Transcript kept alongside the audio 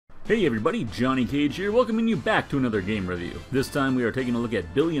Hey everybody, Johnny Cage here, welcoming you back to another game review. This time we are taking a look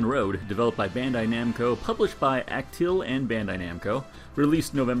at Billion Road, developed by Bandai Namco, published by Actil and Bandai Namco,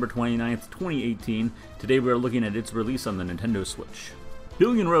 released November 29th, 2018. Today we are looking at its release on the Nintendo Switch.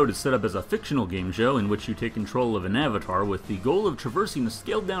 Billion Road is set up as a fictional game show in which you take control of an avatar with the goal of traversing a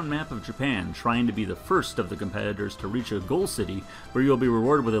scaled-down map of Japan, trying to be the first of the competitors to reach a goal city where you'll be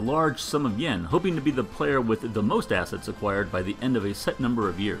rewarded with a large sum of yen, hoping to be the player with the most assets acquired by the end of a set number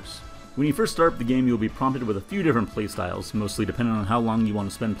of years. When you first start the game, you'll be prompted with a few different playstyles, mostly depending on how long you want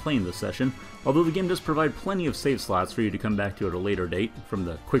to spend playing this session, although the game does provide plenty of save slots for you to come back to at a later date, from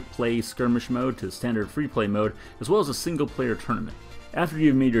the quick play skirmish mode to standard free play mode, as well as a single player tournament. After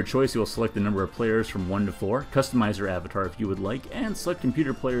you've made your choice, you'll select the number of players from 1 to 4, customize your avatar if you would like, and select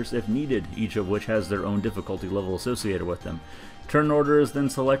computer players if needed, each of which has their own difficulty level associated with them. Turn order is then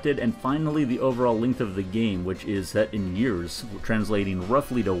selected, and finally the overall length of the game, which is set in years, translating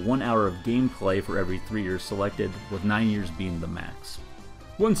roughly to 1 hour of gameplay for every 3 years selected, with 9 years being the max.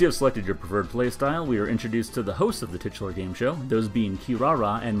 Once you have selected your preferred playstyle, we are introduced to the hosts of the titular game show, those being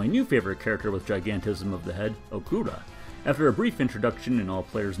Kirara and my new favorite character with gigantism of the head, Okura. After a brief introduction and all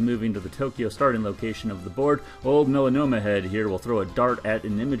players moving to the Tokyo starting location of the board, old Melanoma Head here will throw a dart at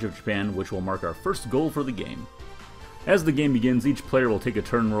an image of Japan, which will mark our first goal for the game. As the game begins, each player will take a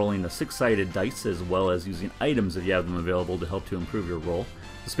turn rolling a 6-sided dice, as well as using items if you have them available to help to improve your roll.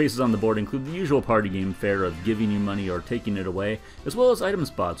 The spaces on the board include the usual party game fare of giving you money or taking it away, as well as item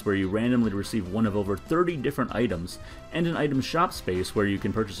spots where you randomly receive one of over 30 different items, and an item shop space where you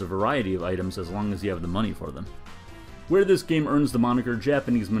can purchase a variety of items as long as you have the money for them. Where this game earns the moniker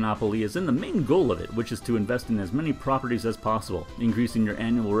Japanese Monopoly is in the main goal of it, which is to invest in as many properties as possible, increasing your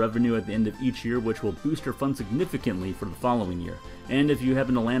annual revenue at the end of each year, which will boost your funds significantly for the following year. And if you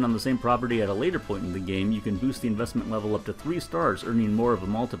happen to land on the same property at a later point in the game, you can boost the investment level up to 3 stars, earning more of a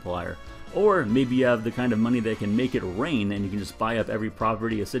multiplier. Or maybe you have the kind of money that can make it rain and you can just buy up every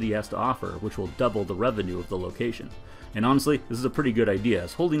property a city has to offer, which will double the revenue of the location. And honestly, this is a pretty good idea,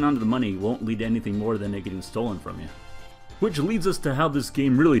 as holding on to the money won't lead to anything more than it getting stolen from you. Which leads us to how this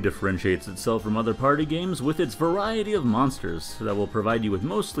game really differentiates itself from other party games, with its variety of monsters that will provide you with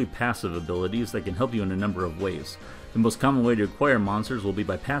mostly passive abilities that can help you in a number of ways. The most common way to acquire monsters will be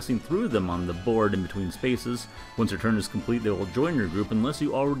by passing through them on the board in between spaces. Once your turn is complete, they will join your group unless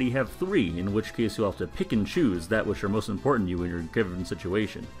you already have 3, in which case you'll have to pick and choose that which are most important to you in your given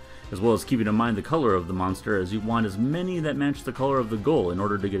situation, as well as keeping in mind the color of the monster, as you want as many that match the color of the goal in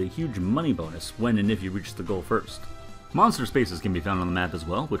order to get a huge money bonus when and if you reach the goal first. Monster spaces can be found on the map as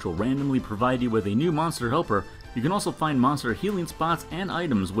well, which will randomly provide you with a new monster helper. You can also find monster healing spots and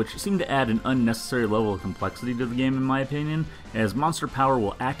items, which seem to add an unnecessary level of complexity to the game in my opinion, as monster power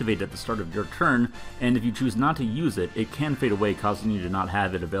will activate at the start of your turn, and if you choose not to use it, it can fade away, causing you to not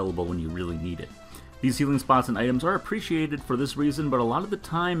have it available when you really need it. These healing spots and items are appreciated for this reason, but a lot of the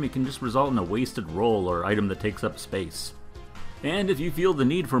time it can just result in a wasted roll or item that takes up space. And if you feel the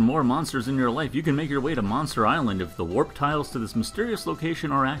need for more monsters in your life, you can make your way to Monster Island if the warp tiles to this mysterious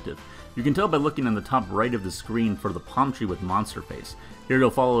location are active. You can tell by looking on the top right of the screen for the palm tree with monster face. Here you'll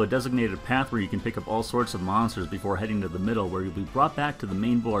follow a designated path where you can pick up all sorts of monsters before heading to the middle, where you'll be brought back to the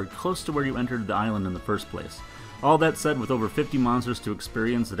main board close to where you entered the island in the first place. All that said, with over 50 monsters to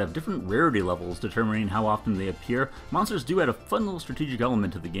experience that have different rarity levels determining how often they appear, monsters do add a fun little strategic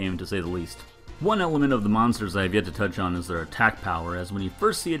element to the game, to say the least. One element of the monsters I have yet to touch on is their attack power, as when you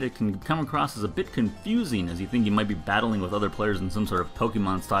first see it, it can come across as a bit confusing, as you think you might be battling with other players in some sort of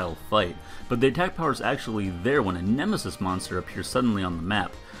Pokemon-style fight. But the attack power is actually there when a Nemesis monster appears suddenly on the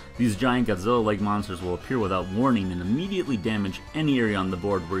map. These giant Godzilla-like monsters will appear without warning and immediately damage any area on the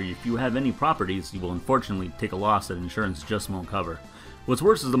board, where if you have any properties, you will unfortunately take a loss that insurance just won't cover. What's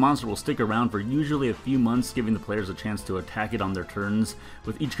worse is the monster will stick around for usually a few months, giving the players a chance to attack it on their turns,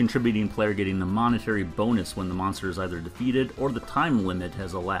 with each contributing player getting a monetary bonus when the monster is either defeated or the time limit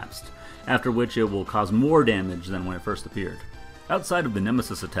has elapsed, after which it will cause more damage than when it first appeared. Outside of the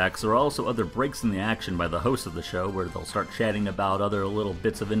Nemesis attacks, there are also other breaks in the action by the hosts of the show, where they'll start chatting about other little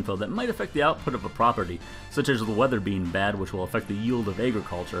bits of info that might affect the output of a property, such as the weather being bad, which will affect the yield of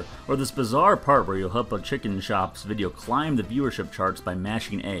agriculture, or this bizarre part where you'll help a chicken shop's video climb the viewership charts by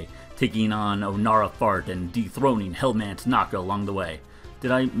mashing A, taking on Onara Fart and dethroning Hellman Tanaka along the way.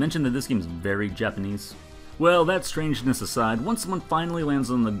 Did I mention that this game is very Japanese? Well, that strangeness aside, once someone finally lands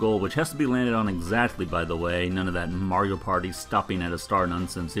on the goal, which has to be landed on exactly, by the way, none of that Mario Party stopping at a star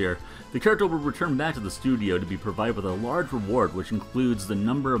nonsense here, the character will return back to the studio to be provided with a large reward, which includes the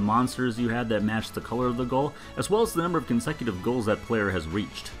number of monsters you had that match the color of the goal, as well as the number of consecutive goals that player has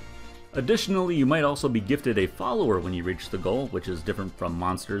reached. Additionally, you might also be gifted a follower when you reach the goal, which is different from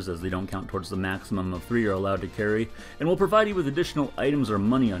monsters as they don't count towards the maximum of 3 you're allowed to carry, and will provide you with additional items or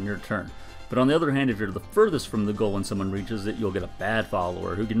money on your turn. But on the other hand, if you're the furthest from the goal when someone reaches it, you'll get a bad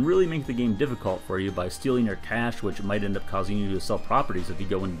follower who can really make the game difficult for you by stealing your cash, which might end up causing you to sell properties if you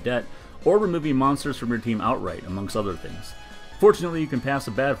go into debt, or removing monsters from your team outright, amongst other things. Fortunately, you can pass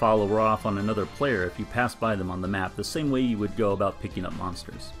a bad follower off on another player if you pass by them on the map, the same way you would go about picking up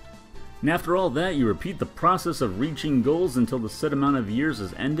monsters. And after all that, you repeat the process of reaching goals until the set amount of years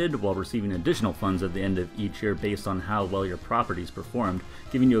is ended, while receiving additional funds at the end of each year based on how well your properties performed,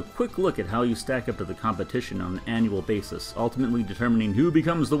 giving you a quick look at how you stack up to the competition on an annual basis, ultimately determining who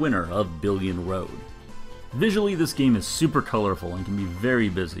becomes the winner of Billion Road. Visually, this game is super colorful and can be very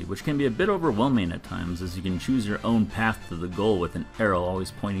busy, which can be a bit overwhelming at times as you can choose your own path to the goal with an arrow always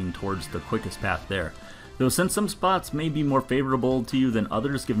pointing towards the quickest path there. Though since some spots may be more favorable to you than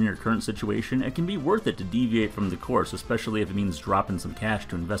others given your current situation, it can be worth it to deviate from the course, especially if it means dropping some cash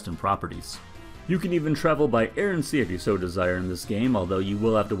to invest in properties. You can even travel by air and sea if you so desire in this game, although you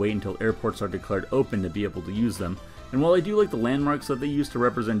will have to wait until airports are declared open to be able to use them. And while I do like the landmarks that they use to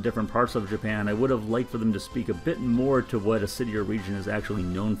represent different parts of Japan, I would have liked for them to speak a bit more to what a city or region is actually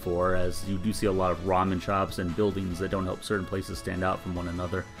known for, as you do see a lot of ramen shops and buildings that don't help certain places stand out from one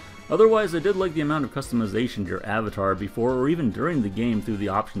another. Otherwise, I did like the amount of customization to your avatar before or even during the game through the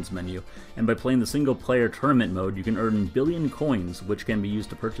options menu, and by playing the single player tournament mode you can earn billion coins, which can be used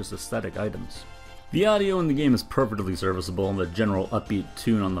to purchase aesthetic items. The audio in the game is perfectly serviceable, and the general upbeat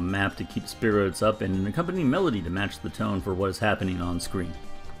tune on the map to keep spirits up, and an accompanying melody to match the tone for what is happening on screen.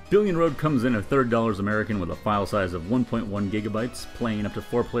 Billion Road comes in at $30 American with a file size of 1.1 gigabytes, playing up to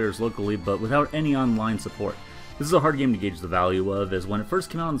 4 players locally but without any online support. This is a hard game to gauge the value of, as when it first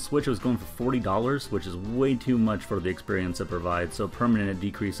came out on the Switch it was going for $40, which is way too much for the experience it provides, so permanent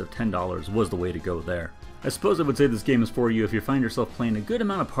decrease of $10 was the way to go there. I suppose I would say this game is for you if you find yourself playing a good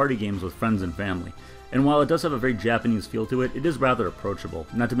amount of party games with friends and family. And while it does have a very Japanese feel to it, it is rather approachable.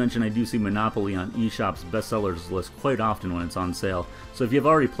 Not to mention I do see Monopoly on eShop's bestsellers list quite often when it's on sale, so if you've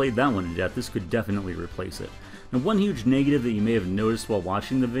already played that one to death, this could definitely replace it. Now, one huge negative that you may have noticed while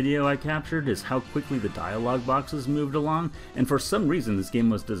watching the video I captured is how quickly the dialogue boxes moved along, and for some reason this game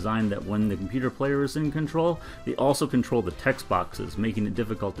was designed that when the computer player is in control, they also control the text boxes, making it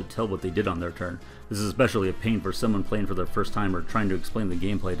difficult to tell what they did on their turn. This is especially a pain for someone playing for their first time or trying to explain the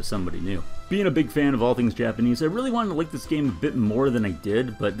gameplay to somebody new. Being a big fan of all things Japanese, I really wanted to like this game a bit more than I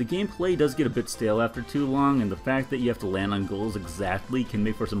did, but the gameplay does get a bit stale after too long, and the fact that you have to land on goals exactly can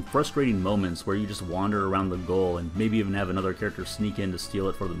make for some frustrating moments where you just wander around the goal and maybe even have another character sneak in to steal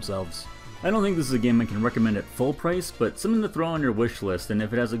it for themselves. I don't think this is a game I can recommend at full price, but something to throw on your wish list, and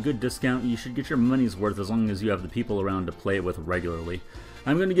if it has a good discount, you should get your money's worth as long as you have the people around to play it with regularly.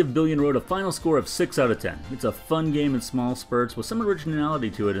 I'm going to give Billion Road a final score of 6 out of 10. It's a fun game in small spurts with some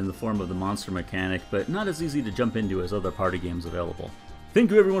originality to it in the form of the monster mechanic, but not as easy to jump into as other party games available. Thank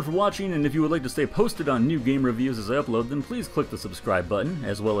you everyone for watching, and if you would like to stay posted on new game reviews as I upload them, please click the subscribe button,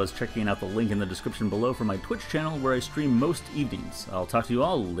 as well as checking out the link in the description below for my Twitch channel where I stream most evenings. I'll talk to you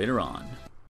all later on.